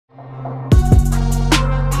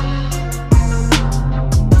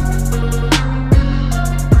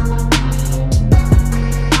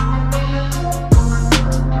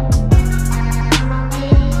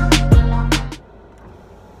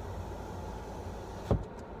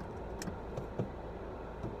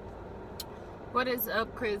What is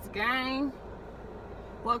up, Chrisgang?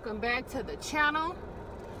 Welcome back to the channel.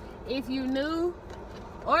 If you new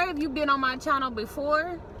or if you've been on my channel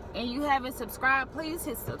before and you haven't subscribed, please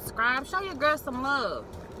hit subscribe. Show your girl some love.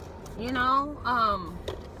 You know,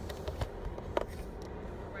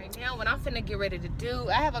 right now what I'm finna get ready to do,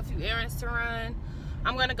 I have a few errands to run.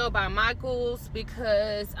 I'm gonna go by Michael's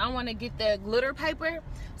because I want to get the glitter paper.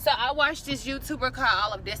 So I watched this YouTuber called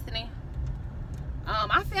Olive Destiny.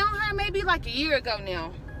 I found her maybe like a year ago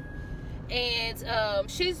now, and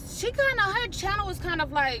she kind of, her channel is kind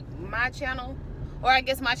of like my channel, or I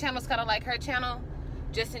guess my channel is kind of like her channel,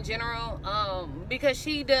 just in general, because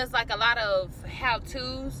she does like a lot of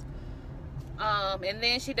how-tos, and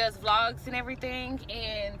then she does vlogs and everything.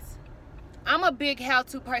 And I'm a big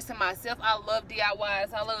how-to person myself. I love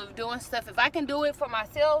DIYs. I love doing stuff. If I can do it for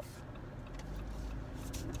myself,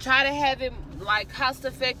 try to have it like cost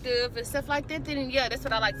effective and stuff like that, then yeah, that's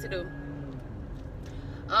what I like to do.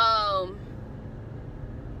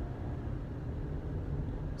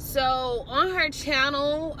 So on her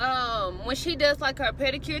channel, when she does like her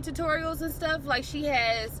pedicure tutorials and stuff, like she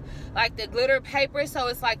has like the glitter paper, so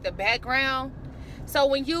it's like the background. So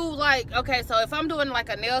when you like, okay, so if I'm doing like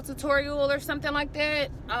a nail tutorial or something like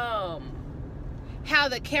that, how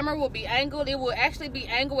the camera will be angled, it will actually be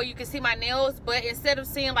angled where you can see my nails, but instead of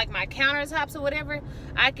seeing like my countertops or whatever,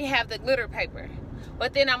 I can have the glitter paper.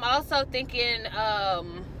 But then I'm also thinking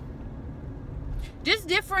just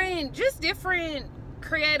different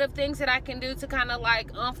creative things that I can do to kind of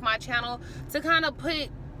like my channel, to kind of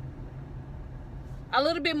put a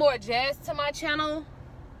little bit more jazz to my channel.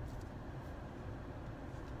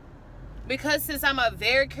 Because since I'm a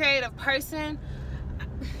very creative person,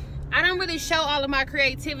 I don't really show all of my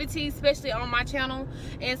creativity, especially on my channel.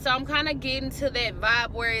 And so I'm kind of getting to that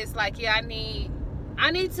vibe where it's like, yeah, I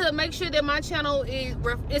need to make sure that my channel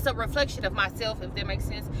is a reflection of myself, if that makes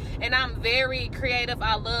sense. And I'm very creative.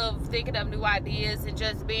 I love thinking of new ideas and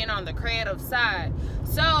just being on the creative side.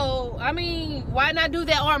 So, I mean, why not do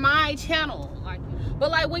that on my channel?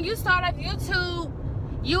 But like when you start off YouTube,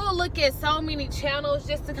 you will look at so many channels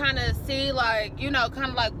just to kind of see, like, you know,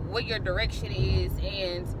 kind of like what your direction is,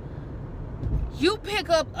 and you pick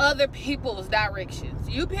up other people's directions.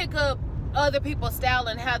 You pick up other people's style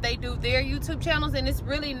and how they do their YouTube channels, and it's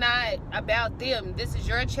really not about them. This is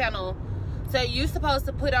your channel, so you're supposed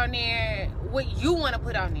to put on there what you want to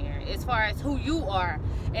put on there as far as who you are.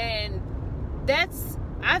 And that's,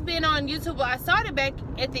 I've been on YouTube. I started back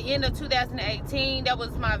at the end of 2018. That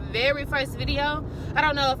was my very first video. I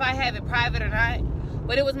don't know if I have it private or not,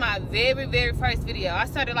 but it was my very first video. I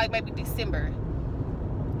started like maybe December.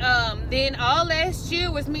 Then all last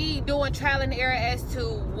year was me doing trial and error as to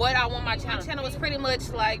what I want my channel. My channel was pretty much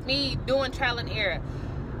like me doing trial and error.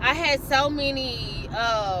 I had so many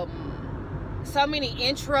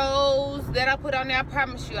intros that I put on there. I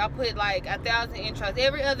promise you, I put like 1,000 intros.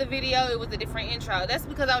 Every other video, it was a different intro. That's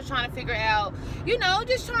because I was trying to figure out, you know,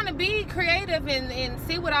 just trying to be creative and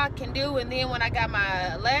see what I can do. And then when I got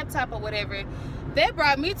my laptop or whatever, that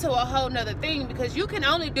brought me to a whole nother thing, because you can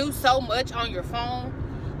only do so much on your phone.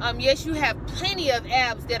 Yes, you have plenty of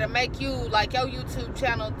apps that'll make you like your YouTube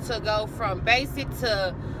channel to go from basic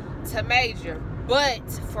to major. But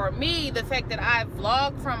for me, the fact that I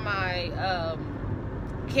vlog from my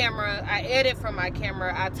camera, I edit from my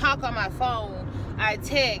camera, I talk on my phone, I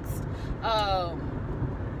text,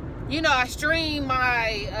 you know, I stream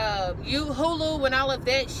my Hulu and all of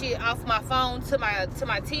that shit off my phone to my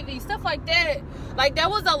TV, stuff like that. Like, that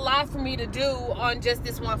was a lot for me to do on just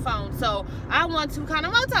this one phone. So I want to kind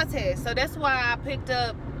of multitask. So that's why I picked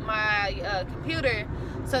up my computer,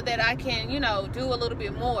 so that I can, you know, do a little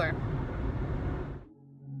bit more.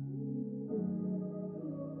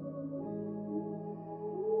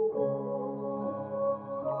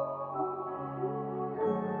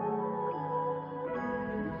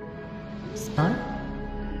 Huh?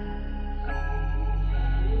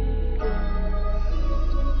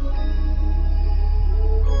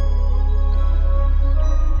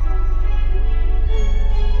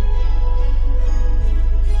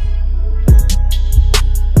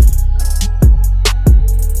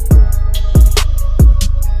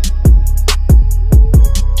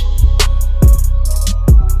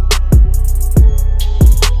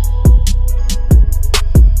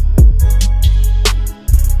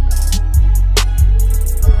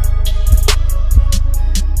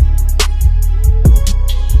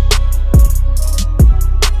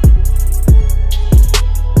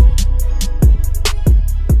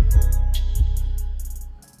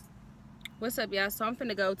 What's up, y'all? So I'm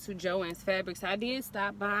finna go to Joann's Fabrics. I did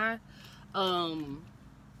stop by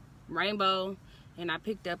Rainbow and I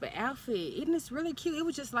picked up an outfit, and it's really cute. It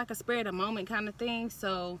was just like a spur of the moment kind of thing.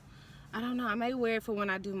 So I don't know, I may wear it for when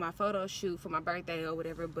I do my photo shoot for my birthday or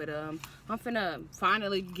whatever. But I'm finna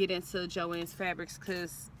finally get into Joann's fabrics,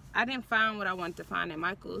 because I didn't find what I wanted to find at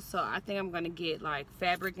Michael's. So I think I'm gonna get like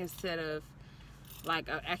fabric instead of like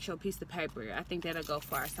an actual piece of paper. I think that'll go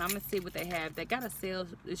far. So I'm gonna see what they have. They got a sale.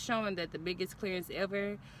 It's showing that the biggest clearance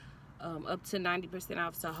ever, up to 90%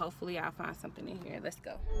 off. So hopefully I'll find something in here. Let's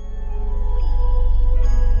go.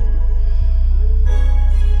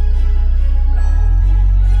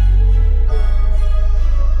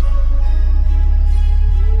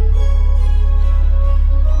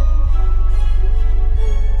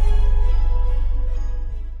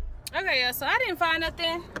 Okay, yeah, so I didn't find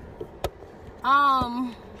nothing.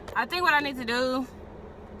 I think what I need to do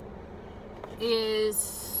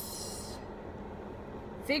is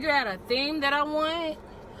figure out a theme that I want,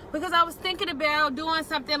 because I was thinking about doing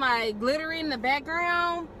something like glittery in the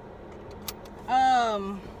background,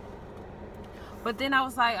 but then I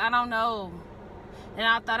was like, I don't know, and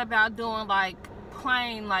I thought about doing like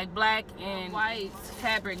plain, like black and white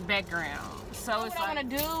fabric background. So it's what I'm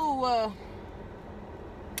gonna do,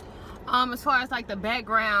 as far as like the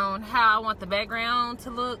background, how I want the background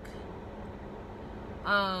to look,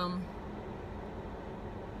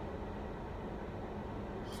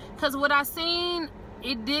 because what I seen,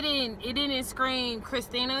 it didn't scream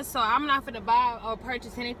Christina. So I'm not gonna buy or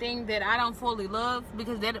purchase anything that I don't fully love,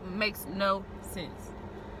 because that makes no sense.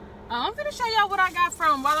 I'm gonna show y'all what I got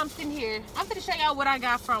from, while I'm sitting here, I'm gonna show y'all what I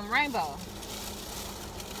got from Rainbow.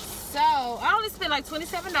 So I only spent like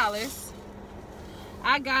 $27.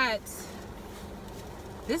 I got,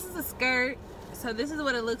 this is a skirt, so this is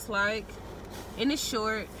what it looks like, and it's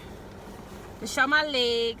short to show my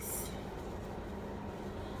legs.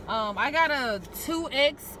 I got a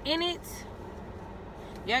 2X in it.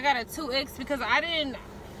 Yeah, I got a 2X because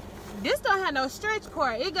this don't have no stretch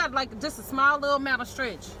part. It got like just a small little amount of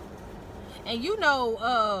stretch, and you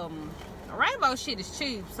know, Rainbow shit is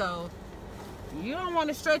cheap, so you don't want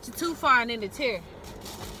to stretch it too far and then it tear.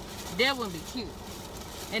 That wouldn't be cute.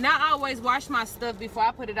 And I always wash my stuff before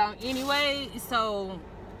I put it on anyway, so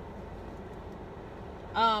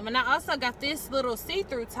and I also got this little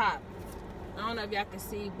see-through top. I don't know if y'all can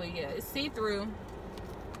see, but yeah, it's see-through,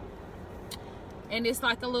 and it's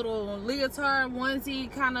like a little leotard onesie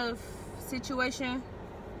kind of situation.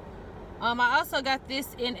 I also got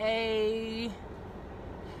this in I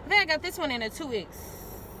think I got this one in a 2X.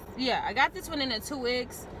 Yeah, I got this one in a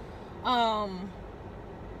 2X.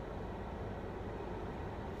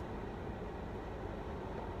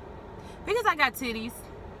 Because I got titties,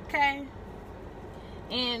 okay?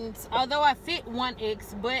 And although I fit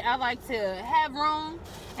 1X, but I like to have room.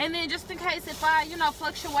 And then just in case if I, you know,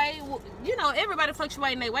 fluctuate, you know, everybody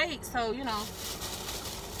fluctuating their weight. So, you know,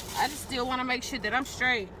 I just still want to make sure that I'm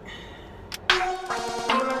straight.